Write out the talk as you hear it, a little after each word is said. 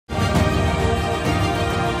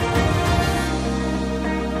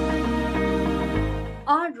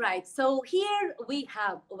All right. So here we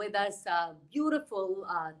have with us beautiful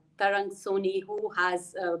Tarang Soni, who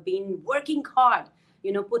has been working hard,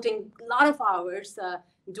 putting a lot of hours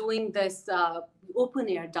doing this open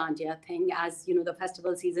air dandiya thing, as the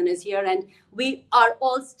festival season is here, and we are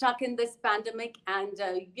all stuck in this pandemic. And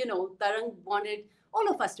Tarang wanted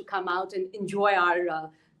all of us to come out and enjoy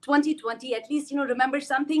our 2020. At least remember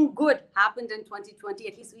something good happened in 2020.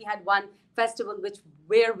 At least we had one festival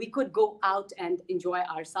where we could go out and enjoy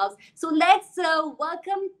ourselves. So let's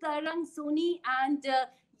welcome Tarang Soni. And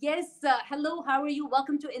yes, hello, how are you?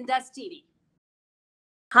 Welcome to IndusTV.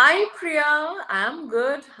 Hi Priya, I'm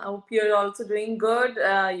good. I hope you're also doing good.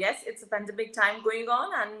 Yes, it's a pandemic time going on,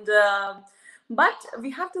 and but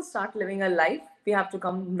we have to start living a life. We have to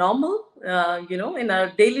come normal, in our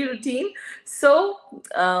daily routine. So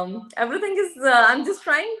everything is. I'm just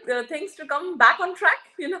trying things to come back on track.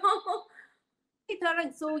 Hey,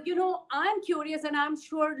 Tarang, so I'm curious, and I'm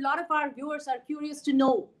sure a lot of our viewers are curious to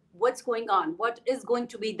know what's going on, what is going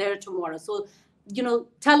to be there tomorrow. So,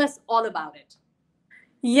 tell us all about it.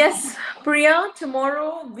 Yes, Priya,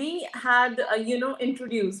 tomorrow we had,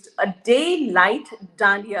 introduced a daylight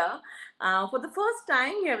dandiya for the first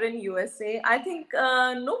time here in USA. I think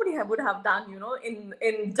nobody would have done, in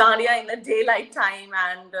dandiya in a daylight time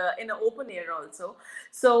and in an open air also.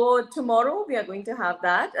 So tomorrow we are going to have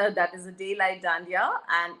that. That is a daylight dandiya,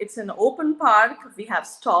 and it's an open park. We have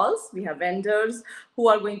stalls, we have vendors who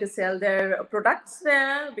are going to sell their products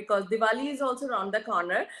there because Diwali is also around the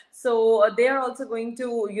corner. So they are also going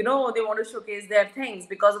to, they want to showcase their things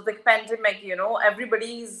because of the pandemic.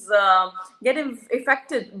 Everybody's getting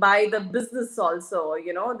affected by the business also.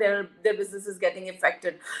 Their business is getting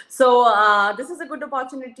affected. So this is a good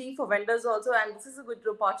opportunity for vendors also, and this is a good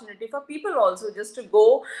opportunity for people also just to go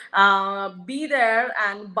be there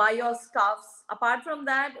and buy your stuffs. Apart from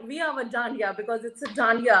that, we have a dandiya because it's a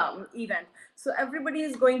dandiya event. So everybody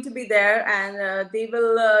is going to be there, and they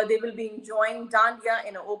will be enjoying dandiya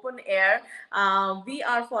in open air. We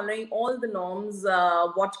are following all the norms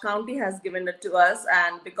what county has given it to us,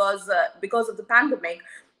 and because of the pandemic,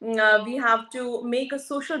 we have to make a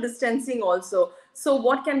social distancing also. So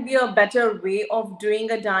what can be a better way of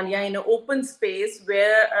doing a dandiya in an open space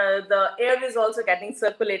where the air is also getting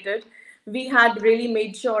circulated? We had really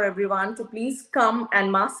made sure everyone to please come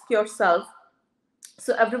and mask yourself.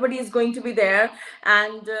 So everybody is going to be there,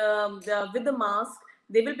 and with the mask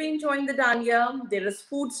they will be enjoying the dandiya. There is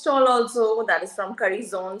food stall also that is from curry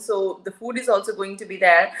zone, so the food is also going to be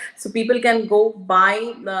there, so people can go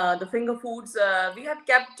buy the finger foods. We have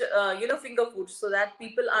kept finger foods so that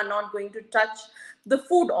people are not going to touch the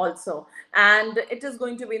food also, and it is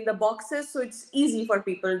going to be in the boxes, so it's easy for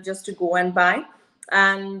people just to go and buy.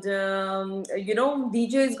 And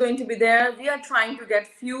DJ is going to be there. We are trying to get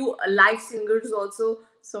few live singers also,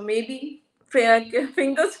 so maybe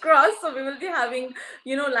fingers crossed, so we will be having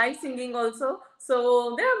live singing also.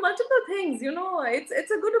 So there are multiple things.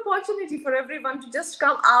 It's a good opportunity for everyone to just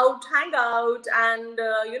come out, hang out, and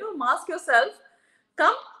mask yourself,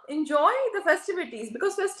 come enjoy the festivities,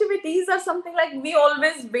 because festivities are something like we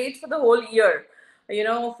always wait for the whole year,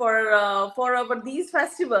 for our these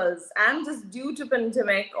festivals. And just due to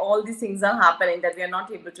pandemic, all these things are happening that we are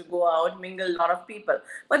not able to go out, mingle a lot of people,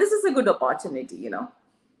 but this is a good opportunity.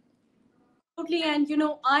 Totally. And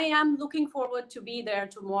I am looking forward to be there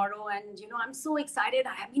tomorrow, and I'm so excited.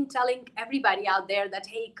 I have been telling everybody out there that,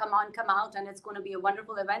 hey, come on, come out, and it's going to be a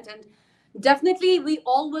wonderful event. And definitely we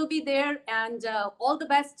all will be there. And all the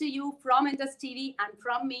best to you from IndusTV and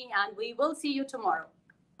from me, and we will see you tomorrow.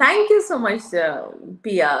 Thank you so much,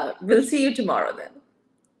 Pia. We'll see you tomorrow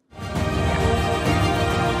then.